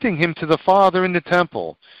presenting him to the Father in the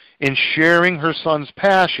temple, in sharing her son's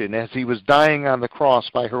passion as he was dying on the cross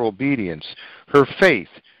by her obedience, her faith,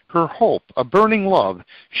 her hope, a burning love,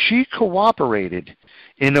 she cooperated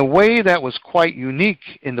in a way that was quite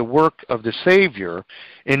unique in the work of the Savior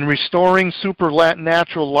in restoring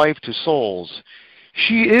supernatural life to souls.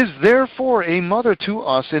 She is therefore a mother to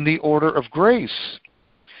us in the order of grace.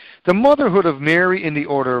 The motherhood of Mary in the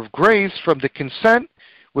order of grace, from the consent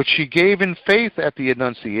which she gave in faith at the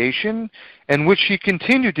Annunciation, and which she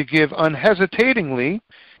continued to give unhesitatingly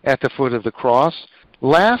at the foot of the cross,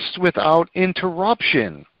 lasts without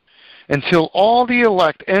interruption until all the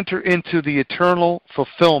elect enter into the eternal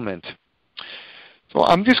fulfillment. So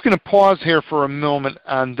I'm just going to pause here for a moment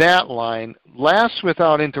on that line. Lasts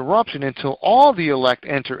without interruption until all the elect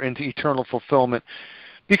enter into eternal fulfillment,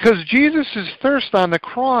 because Jesus' thirst on the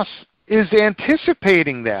cross is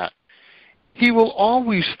anticipating that. He will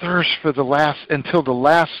always thirst for the last until the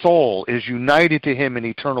last soul is united to him in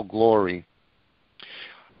eternal glory.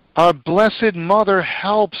 Our Blessed Mother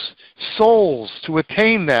helps souls to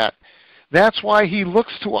attain that. That's why he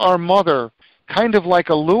looks to our mother kind of like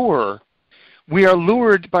a lure. We are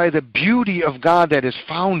lured by the beauty of God that is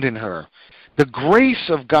found in her, the grace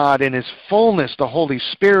of God in his fullness, the Holy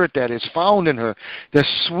Spirit that is found in her, the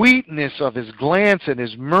sweetness of his glance and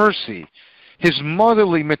his mercy. His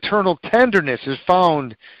motherly, maternal tenderness is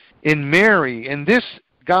found in Mary. And this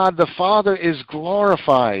God the Father is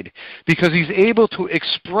glorified because he's able to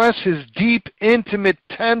express his deep, intimate,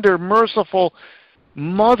 tender, merciful,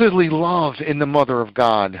 motherly love in the Mother of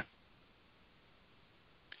God.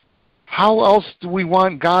 How else do we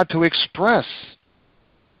want God to express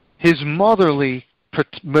his motherly,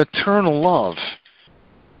 maternal love?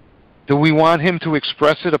 Do we want him to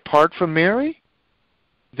express it apart from Mary?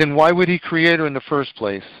 Then why would he create her in the first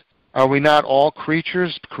place? Are we not all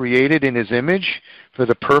creatures created in his image for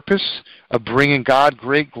the purpose of bringing God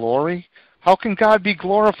great glory? How can God be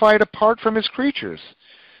glorified apart from his creatures?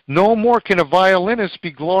 No more can a violinist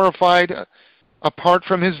be glorified apart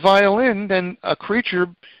from his violin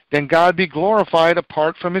than God be glorified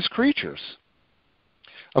apart from his creatures.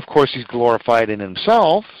 Of course, he's glorified in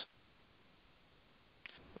himself,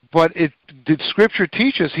 but the Scripture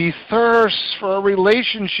teaches he thirsts for a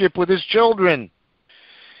relationship with his children.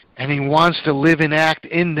 And he wants to live and act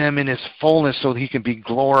in them in his fullness so that he can be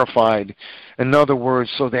glorified. In other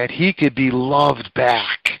words, so that he could be loved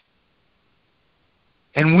back.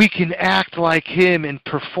 And we can act like him and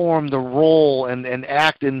perform the role and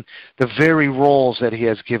act in the very roles that he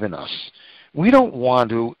has given us. We don't want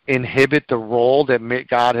to inhibit the role that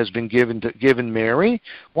God has been given Mary.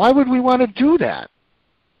 Why would we want to do that?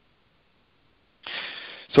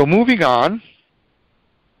 So moving on,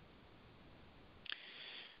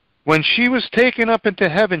 when she was taken up into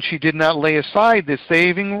heaven, she did not lay aside this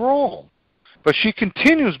saving role, but she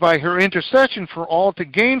continues by her intercession for all to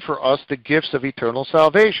gain for us the gifts of eternal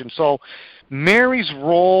salvation. So Mary's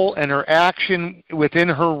role and her action within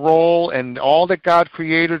her role and all that God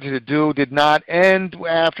created her to do did not end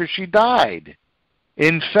after she died.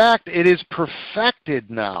 In fact, it is perfected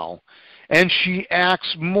now. And she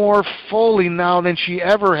acts more fully now than she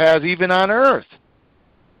ever has, even on earth.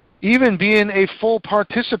 Even being a full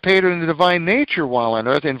participator in the divine nature while on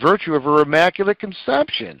earth in virtue of her immaculate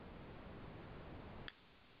conception.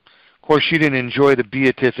 Of course, she didn't enjoy the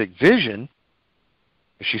beatific vision.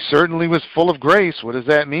 But she certainly was full of grace. What does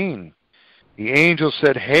that mean? The angel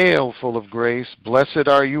said, "Hail, full of grace, blessed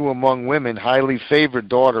are you among women, highly favored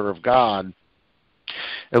daughter of God."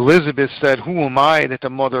 Elizabeth said, "Who am I that the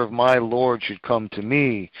mother of my Lord should come to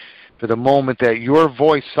me? For the moment that your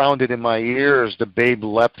voice sounded in my ears, the babe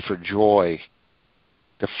leapt for joy."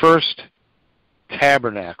 The first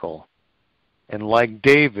tabernacle. And like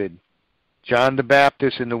David, John the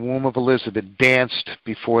Baptist in the womb of Elizabeth danced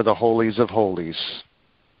before the holies of holies.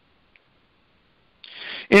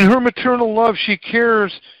 In her maternal love, she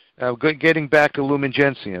cares. Getting back to Lumen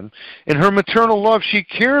Gentium, in her maternal love, she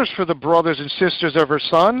cares for the brothers and sisters of her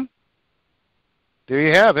Son. There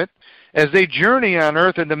you have it. As they journey on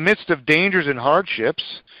earth in the midst of dangers and hardships,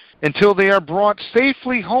 until they are brought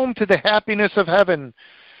safely home to the happiness of heaven.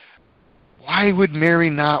 Why would Mary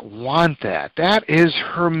not want that? That is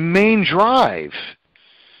her main drive.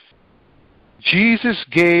 Jesus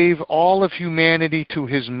gave all of humanity to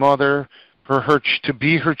his mother to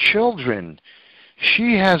be her children.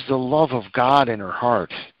 She has the love of God in her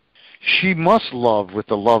heart. She must love with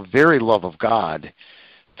the very love of God,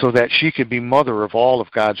 so that she could be mother of all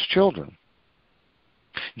of God's children.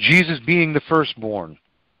 Jesus being the firstborn.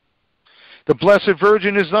 The Blessed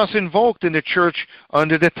Virgin is thus invoked in the Church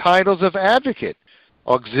under the titles of Advocate,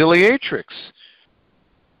 Auxiliatrix,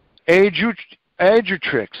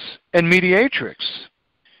 adjutrix, and mediatrix.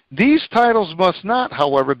 These titles must not,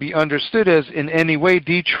 however, be understood as in any way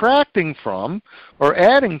detracting from or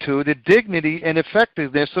adding to the dignity and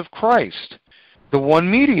effectiveness of Christ, the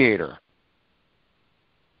one mediator.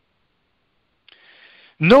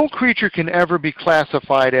 No creature can ever be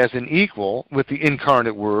classified as an equal with the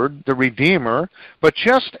incarnate Word, the Redeemer, but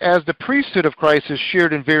just as the priesthood of Christ is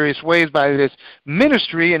shared in various ways by His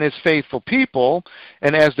ministry and His faithful people,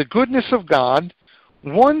 and as the goodness of God,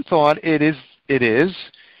 one thought it is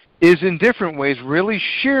in different ways really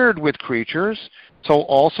shared with creatures, so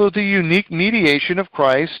also the unique mediation of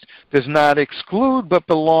Christ does not exclude but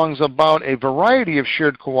belongs about a variety of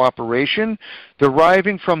shared cooperation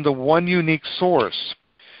deriving from the one unique source.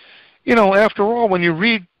 You know, after all, when you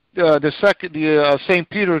read St.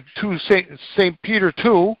 Peter 2,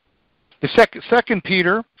 the second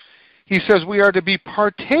Peter, he says we are to be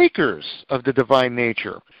partakers of the divine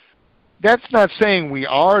nature. That's not saying we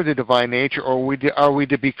are the divine nature or are we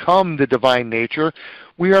to become the divine nature.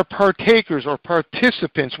 We are partakers or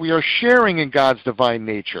participants. We are sharing in God's divine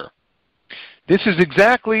nature. This is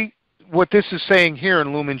exactly what this is saying here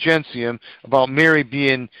in Lumen Gentium about Mary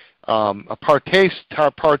being partaking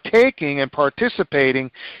and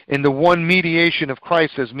participating in the one mediation of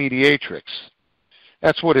Christ as mediatrix.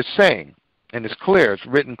 That's what it's saying, and it's clear. It's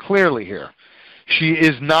written clearly here. She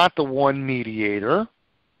is not the one mediator.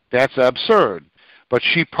 That's absurd. But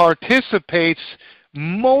she participates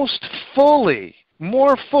most fully,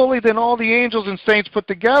 more fully than all the angels and saints put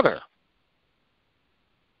together.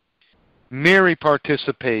 Mary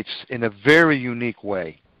participates in a very unique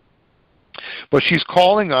way. But she's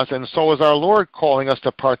calling us, and so is our Lord calling us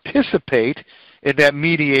to participate in that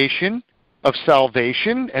mediation of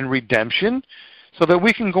salvation and redemption so that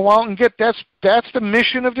we can go out and get, that's the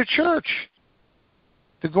mission of the church,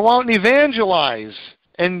 to go out and evangelize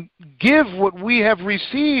and give what we have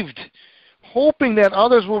received, hoping that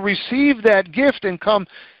others will receive that gift and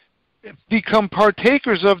become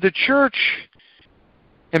partakers of the church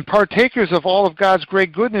and partakers of all of God's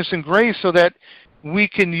great goodness and grace so that we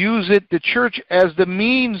can use it, the church, as the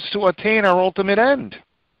means to attain our ultimate end.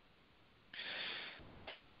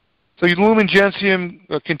 So Lumen Gentium,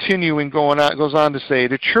 continuing, goes on to say,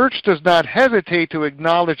 the church does not hesitate to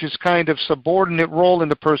acknowledge this kind of subordinate role in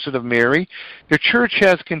the person of Mary. The church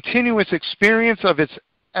has continuous experience of its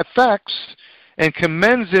effects and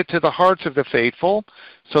commends it to the hearts of the faithful,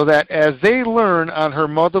 so that as they lean on her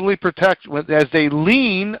motherly protection,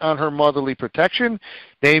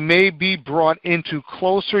 they may be brought into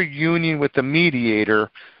closer union with the mediator,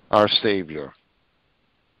 our Savior.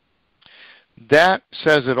 That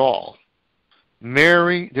says it all.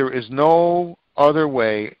 Mary, there is no other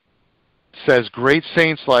way, says great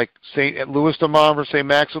saints like St. Louis de Montfort, St.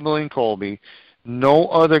 Maximilian Kolbe, no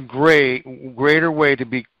other greater way to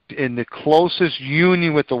be in the closest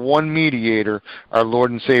union with the one mediator, our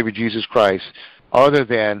Lord and Savior Jesus Christ, other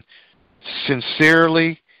than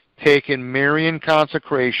sincerely taking Marian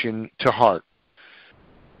consecration to heart.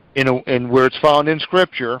 And where it's found in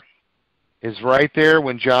Scripture is right there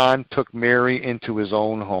when John took Mary into his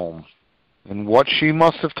own home. And what she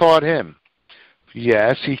must have taught him.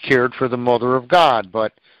 Yes, he cared for the Mother of God,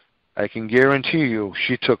 but I can guarantee you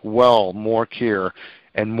she took more care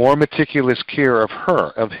and more meticulous care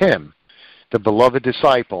of him, the beloved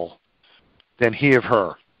disciple, than he of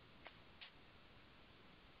her.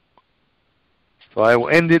 So I will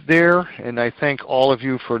end it there, and I thank all of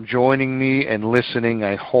you for joining me and listening.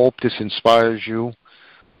 I hope this inspires you.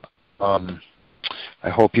 I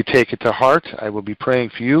hope you take it to heart. I will be praying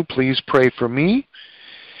for you. Please pray for me.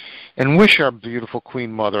 And wish our beautiful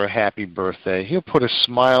Queen Mother a happy birthday. He'll put a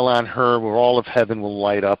smile on her where all of heaven will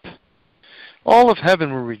light up. All of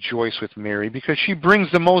heaven will rejoice with Mary because she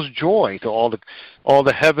brings the most joy to all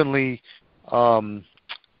the heavenly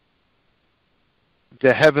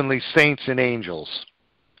saints and angels,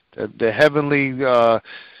 the heavenly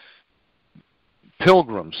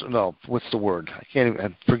pilgrims. No, what's the word? I can't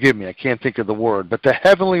even, forgive me, I can't think of the word. But the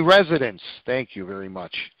heavenly residents. Thank you very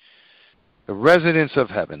much. The residents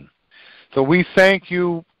of heaven. So we thank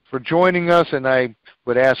you for joining us, and I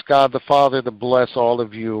would ask God the Father to bless all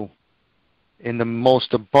of you in the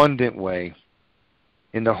most abundant way.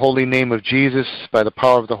 In the holy name of Jesus, by the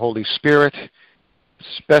power of the Holy Spirit,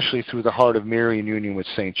 especially through the heart of Mary in union with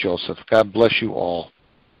St. Joseph. God bless you all.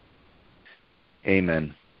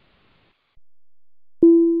 Amen.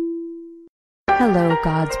 Hello,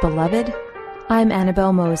 God's beloved. I'm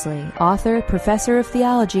Annabelle Mosley, author, professor of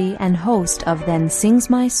theology, and host of Then Sings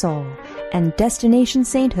My Soul and Destination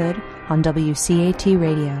Sainthood on WCAT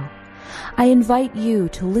Radio. I invite you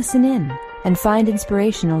to listen in and find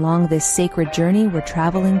inspiration along this sacred journey we're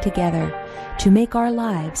traveling together to make our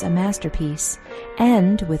lives a masterpiece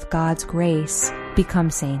and, with God's grace, become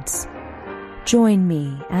saints. Join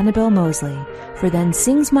me, Annabelle Mosley, for Then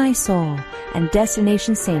Sings My Soul and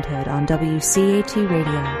Destination Sainthood on WCAT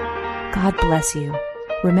Radio. God bless you.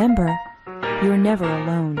 Remember, you're never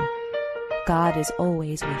alone. God is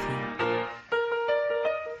always with you.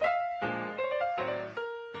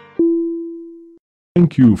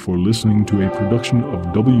 Thank you for listening to a production of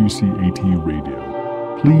WCAT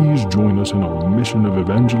Radio. Please join us in our mission of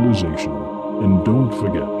evangelization. And don't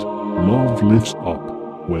forget, love lifts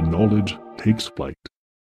up when knowledge takes flight.